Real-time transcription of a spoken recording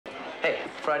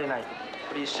Friday night.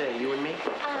 What do you say, you and me?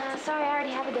 Sorry, I already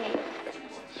have a date.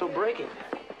 So break it.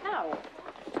 No.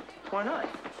 Why not?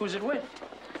 Who's it with?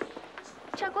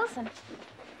 Chuck Wilson.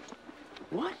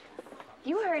 What?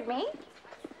 You heard me.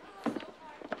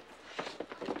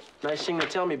 Nice thing to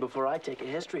tell me before I take a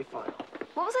history final.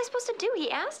 What was I supposed to do?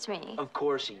 He asked me. Of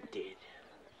course he did.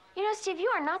 You know, Steve,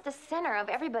 you are not the center of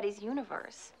everybody's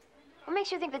universe. What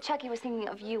makes you think that Chucky was thinking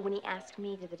of you when he asked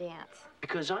me to the dance?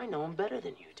 Because I know him better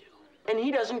than you do. And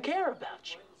he doesn't care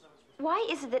about you. Why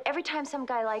is it that every time some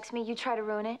guy likes me, you try to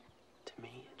ruin it? To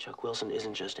me, Chuck Wilson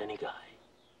isn't just any guy.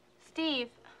 Steve,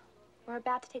 we're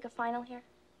about to take a final here.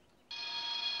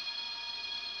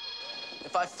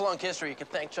 If I flunk history, you can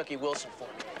thank Chucky Wilson for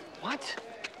me. What?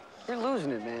 You're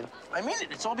losing it, man. I mean it.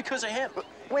 It's all because of him.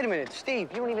 Wait a minute,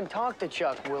 Steve. You don't even talk to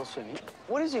Chuck Wilson.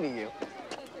 What is he to you?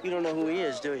 You don't know who he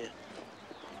is, do you?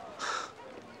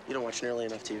 You don't watch nearly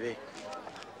enough TV.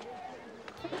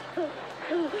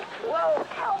 Whoa,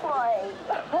 cowboy!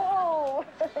 Oh,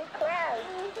 class.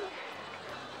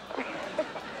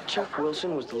 Chuck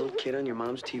Wilson was the little kid on your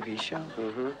mom's TV show?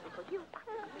 Mm-hmm.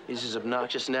 He's as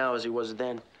obnoxious now as he was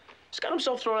then. He's got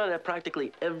himself thrown out at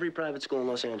practically every private school in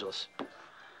Los Angeles.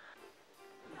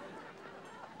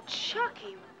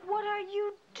 Chucky, what are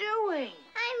you doing?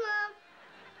 Hi, Mom.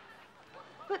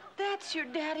 But that's your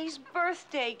daddy's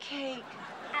birthday cake.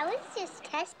 I was just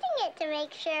testing it to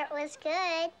make sure it was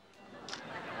good.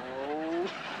 Oh.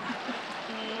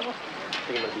 I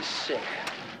think I'm gonna be sick.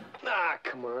 Ah,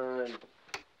 come on.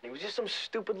 He was just some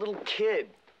stupid little kid.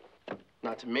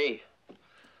 Not to me.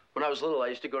 When I was little, I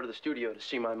used to go to the studio to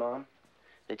see my mom.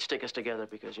 They'd stick us together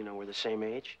because, you know, we're the same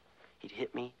age. He'd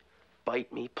hit me,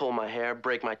 bite me, pull my hair,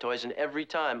 break my toys, and every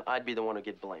time I'd be the one who'd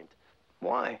get blamed.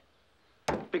 Why?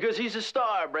 Because he's a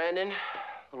star, Brandon.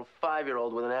 A little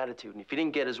 5-year-old with an attitude, and if he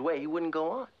didn't get his way, he wouldn't go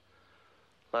on.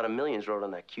 A lot of millions rode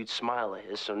on that cute smile of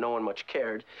his, so no one much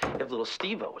cared if little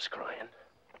Steve-O was crying.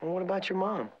 Well, what about your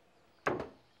mom?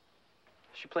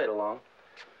 She played along.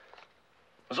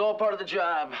 It was all part of the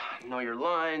job. Know your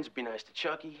lines, be nice to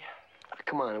Chucky.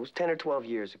 Come on, it was 10 or 12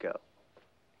 years ago.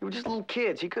 You were just little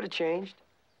kids. He could have changed.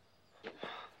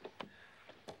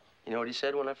 You know what he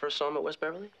said when I first saw him at West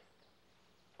Beverly?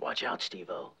 Watch out,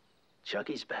 Steve-O.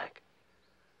 Chucky's back.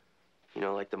 You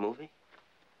know, like the movie?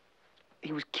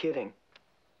 He was kidding.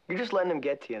 You're just letting him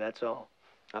get to you, that's all.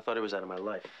 I thought he was out of my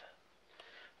life.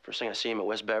 First thing I see him at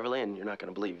West Beverly, and you're not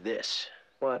gonna believe this.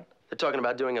 What? They're talking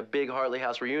about doing a big Hartley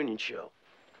House reunion show.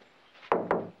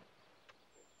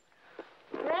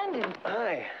 Brandon.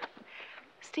 Hi.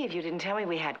 Steve, you didn't tell me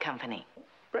we had company.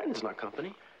 Brandon's not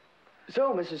company.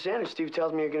 So, Mrs. Sanders, Steve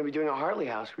tells me you're going to be doing a Hartley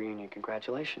House reunion.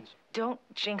 Congratulations. Don't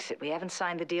jinx it. We haven't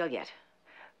signed the deal yet.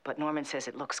 But Norman says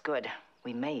it looks good.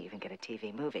 We may even get a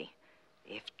TV movie,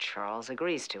 if Charles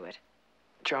agrees to it.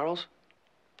 Charles?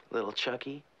 Little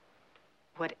Chucky.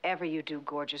 Whatever you do,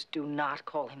 gorgeous, do not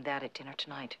call him that at dinner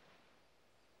tonight.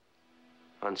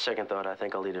 On second thought, I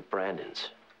think I'll eat at Brandon's.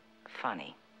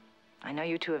 Funny. I know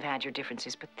you two have had your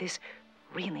differences, but this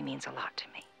really means a lot to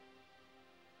me.